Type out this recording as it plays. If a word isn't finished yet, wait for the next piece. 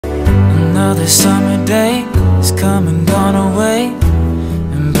this summer day has come and gone away.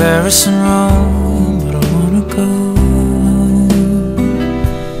 Embarrassing Rome, but I wanna go.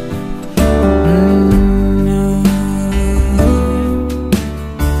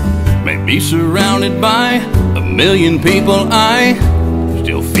 Maybe surrounded by a million people, I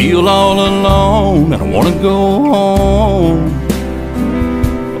still feel all alone, and I wanna go home.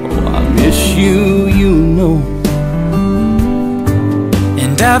 Oh, I miss you, you know.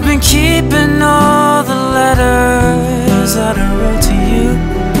 And I've been keeping all the letters that I wrote to you,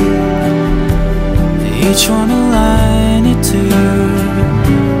 each one a line or two.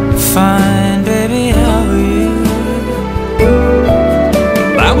 Fine, baby, how are you?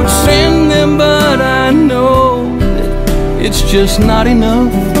 I would send them, but I know that it's just not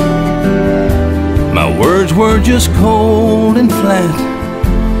enough. My words were just cold and flat,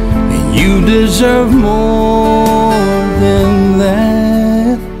 and you deserve more than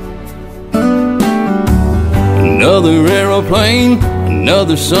that. Another aeroplane,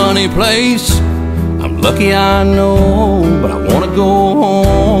 another sunny place. I'm lucky, I know, but I wanna go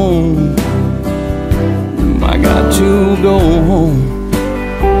home. I got to go home.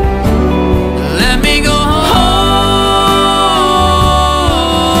 Let me go home.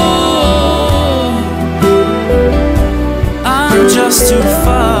 I'm just too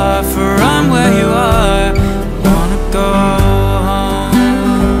far from where you are. I wanna go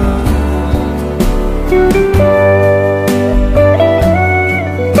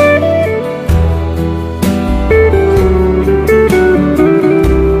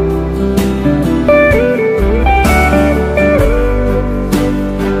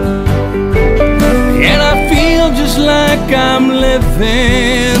like I'm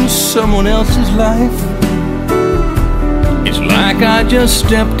living someone else's life. It's like I just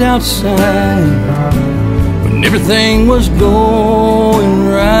stepped outside when everything was going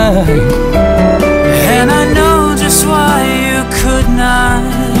right. And I know just why you could not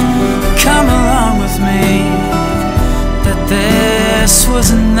come along with me, that this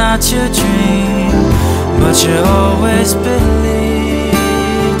was not your dream, but you always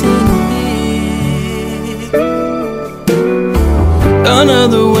believed in me.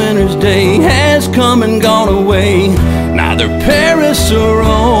 Another winter's day has come and gone away, neither Paris or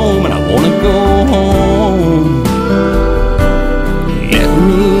Rome, and I wanna go home. Let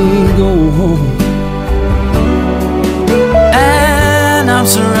me go home. And I'm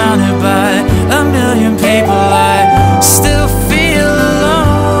surrounded by a million people, I still feel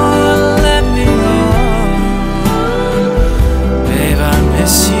alone. Let me go home. Babe, I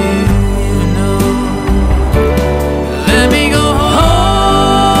miss you, you know. Let me go home.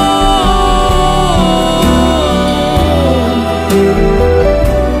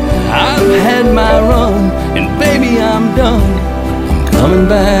 I've had my run, and baby, I'm done. I'm coming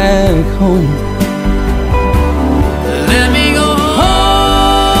back home. Let me go home.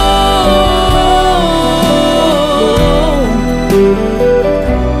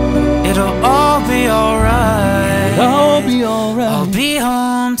 It'll all be alright. I'll be alright. I'll be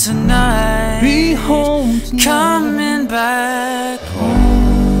home tonight. Be home tonight. Coming back